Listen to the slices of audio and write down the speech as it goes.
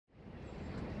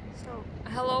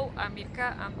Hello, I'm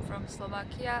Mirka, I'm from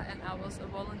Slovakia and I was a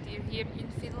volunteer here in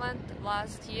Finland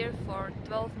last year for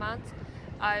 12 months.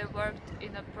 I worked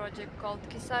in a project called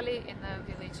Kisälli in the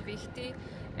village Vihti,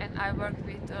 and I worked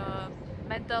with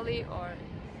mentally or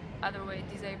other way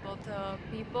disabled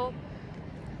people.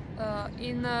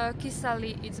 In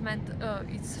Kisälli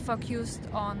it's focused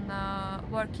on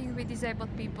working with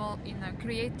disabled people in a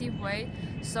creative way,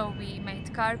 so we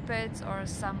made carpets or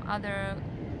some other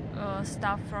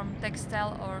stuff from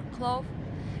textile or cloth,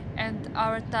 and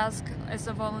our task as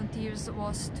a volunteers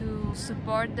was to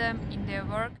support them in their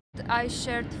work. I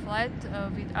shared flat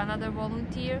with another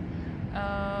volunteer.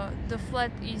 The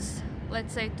flat is,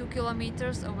 let's say, 2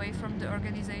 kilometers away from the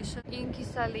organization. In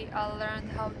Kisälli I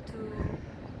learned how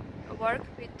to work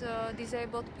with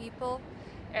disabled people,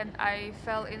 and I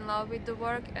fell in love with the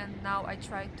work, and now I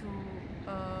try to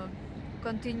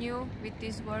continue with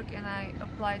this work, and I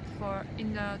applied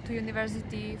to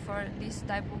university for this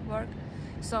type of work,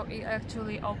 so it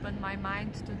actually opened my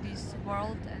mind to this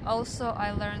world. And also I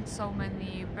learned so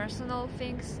many personal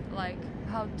things, like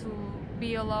how to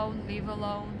be alone, live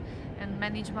alone and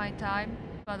manage my time,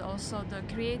 but also the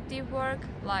creative work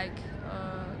like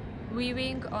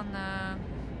weaving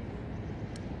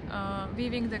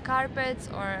the carpets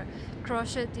or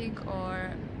crocheting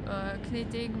or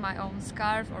knitting my own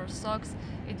scarf or socks.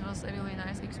 It was a really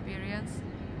nice experience.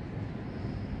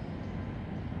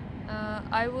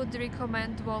 I would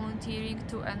recommend volunteering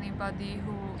to anybody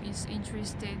who is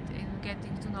interested in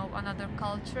getting to know another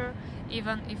culture,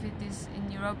 even if it is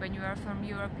in Europe and you are from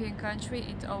European country.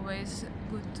 It's always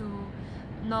good to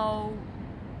know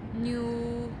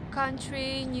new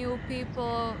country, new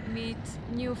people, meet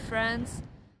new friends.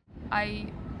 I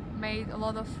made a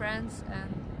lot of friends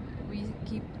and we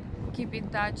keep in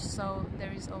touch, so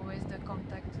there is always the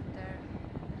contact there.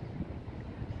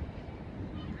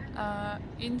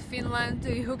 In Finland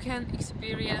you can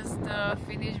experience the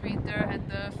Finnish winter and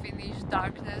the Finnish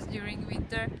darkness during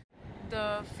winter.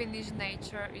 The Finnish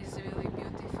nature is really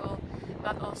beautiful,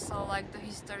 but also like the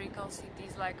historical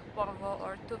cities like Porvoo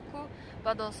or Turku,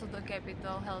 but also the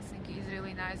capital Helsinki is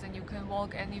really nice, and you can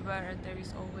walk anywhere and there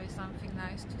is always something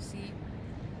nice to see.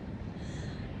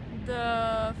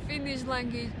 The Finnish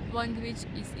language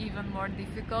is even more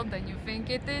difficult than you think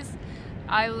it is.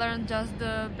 I learned just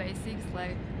the basics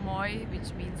like moi,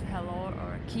 which means hello,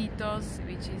 or kiitos,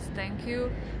 which is thank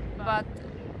you, but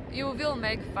you will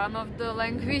make fun of the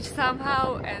language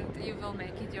somehow and you will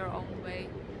make it your own way.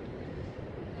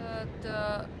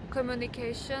 The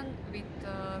communication with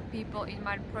people in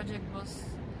my project was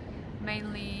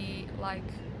mainly like,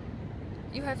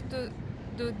 you have to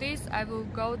do this, I will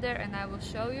go there and I will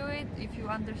show you it. If you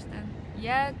understand,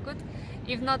 yeah, good.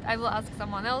 If not, I will ask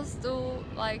someone else to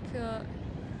like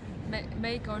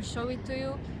make or show it to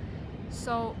you.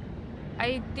 So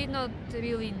I did not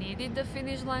really need the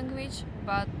Finnish language,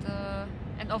 but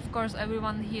and of course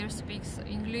everyone here speaks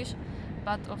English,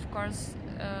 but of course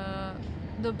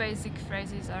the basic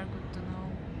phrases are good to know.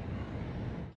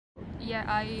 Yeah,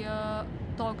 I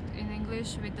talked in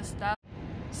English with the staff.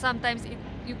 Sometimes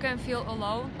you can feel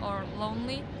alone or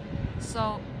lonely,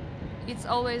 so it's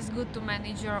always good to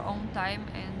manage your own time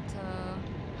and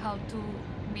how to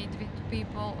meet with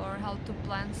people or how to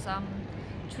plan some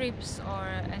trips or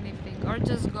anything, or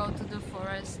just go to the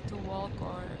forest to walk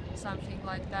or something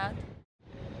like that.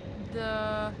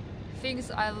 The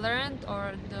things I learned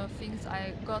or the things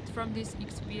I got from this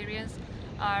experience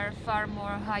are far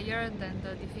more higher than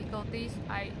the difficulties.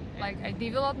 I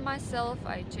developed myself,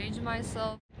 I changed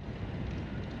myself.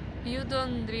 You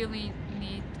don't really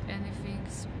need anything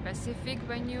specific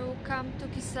when you come to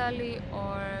Kisälli,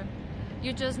 or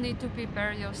you just need to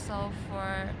prepare yourself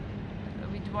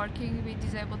with working with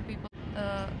disabled people.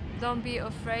 Don't be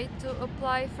afraid to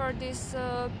apply for this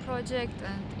project,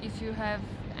 and if you have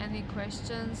any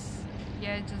questions,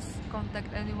 yeah, just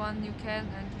contact anyone you can,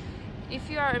 and if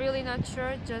you are really not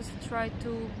sure, just try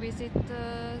to visit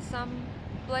some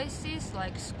places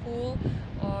like school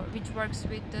or which works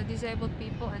with disabled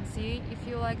people and see if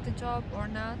you like the job or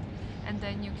not, and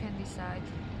then you can decide.